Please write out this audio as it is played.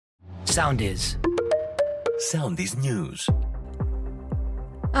Soundis. Soundis News.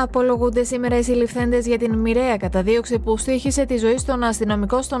 Απολογούνται σήμερα οι συλληφθέντες για την μοιραία καταδίωξη που στοίχησε τη ζωή στον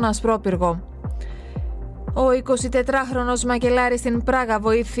αστυνομικό στον Ασπρόπυργο. Ο 24χρονος μακελάρης στην Πράγα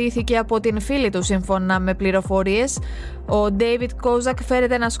βοηθήθηκε από την φίλη του σύμφωνα με πληροφορίες. Ο Ντέιβιτ Κόζακ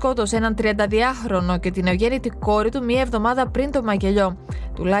φέρεται να σκότωσε έναν 32χρονο και την ευγέννητη κόρη του μία εβδομάδα πριν το μακελιό.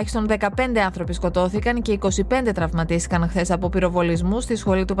 Τουλάχιστον 15 άνθρωποι σκοτώθηκαν και 25 τραυματίστηκαν χθες από πυροβολισμούς στη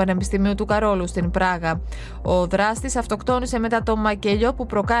σχολή του Πανεπιστημίου του Καρόλου στην Πράγα. Ο δράστης αυτοκτόνησε μετά το μακελιό που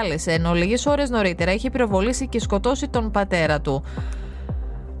προκάλεσε, ενώ λίγες ώρες νωρίτερα είχε πυροβολήσει και σκοτώσει τον πατέρα του.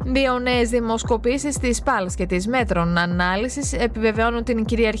 Δύο νέες δημοσκοπήσεις της ΠΑΛΣ και της Μέτρων Ανάλυσης επιβεβαιώνουν την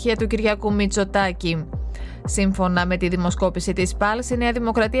κυριαρχία του Κυριάκου Μητσοτάκη. Σύμφωνα με τη δημοσκόπηση της ΠΑΛΣ, η Νέα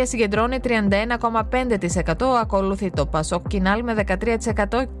Δημοκρατία συγκεντρώνει 31,5%, ακολουθεί το ΠΑΣΟΚ Κινάλ με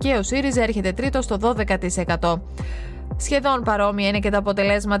 13% και ο ΣΥΡΙΖΑ έρχεται τρίτο στο 12%. Σχεδόν παρόμοια είναι και τα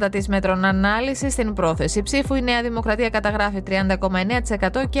αποτελέσματα της Μέτρων Ανάλυσης. Στην πρόθεση ψήφου η Νέα Δημοκρατία καταγράφει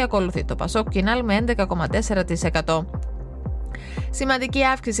 30,9% και ακολουθεί το ΠΑΣΟΚ Κινάλ με 11,4%. Σημαντική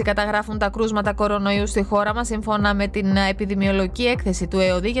αύξηση καταγράφουν τα κρούσματα κορονοϊού στη χώρα μας, σύμφωνα με την επιδημιολογική έκθεση του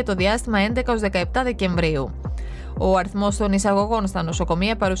ΕΟΔΗ για το διάστημα 11-17 Δεκεμβρίου. Ο αριθμός των εισαγωγών στα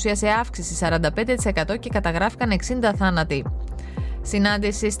νοσοκομεία παρουσίασε αύξηση 45% και καταγράφηκαν 60 θάνατοι.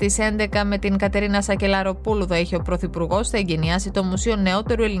 Συνάντηση στις 11 με την Κατερίνα Σακελαροπούλου θα έχει ο Πρωθυπουργός, θα εγκαινιάσει το Μουσείο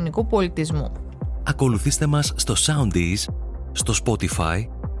Νεότερου Ελληνικού Πολιτισμού. Ακολουθήστε μας στο Soundis, στο Spotify,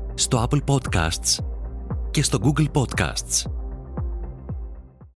 στο Apple Podcasts και στο Google Podcasts.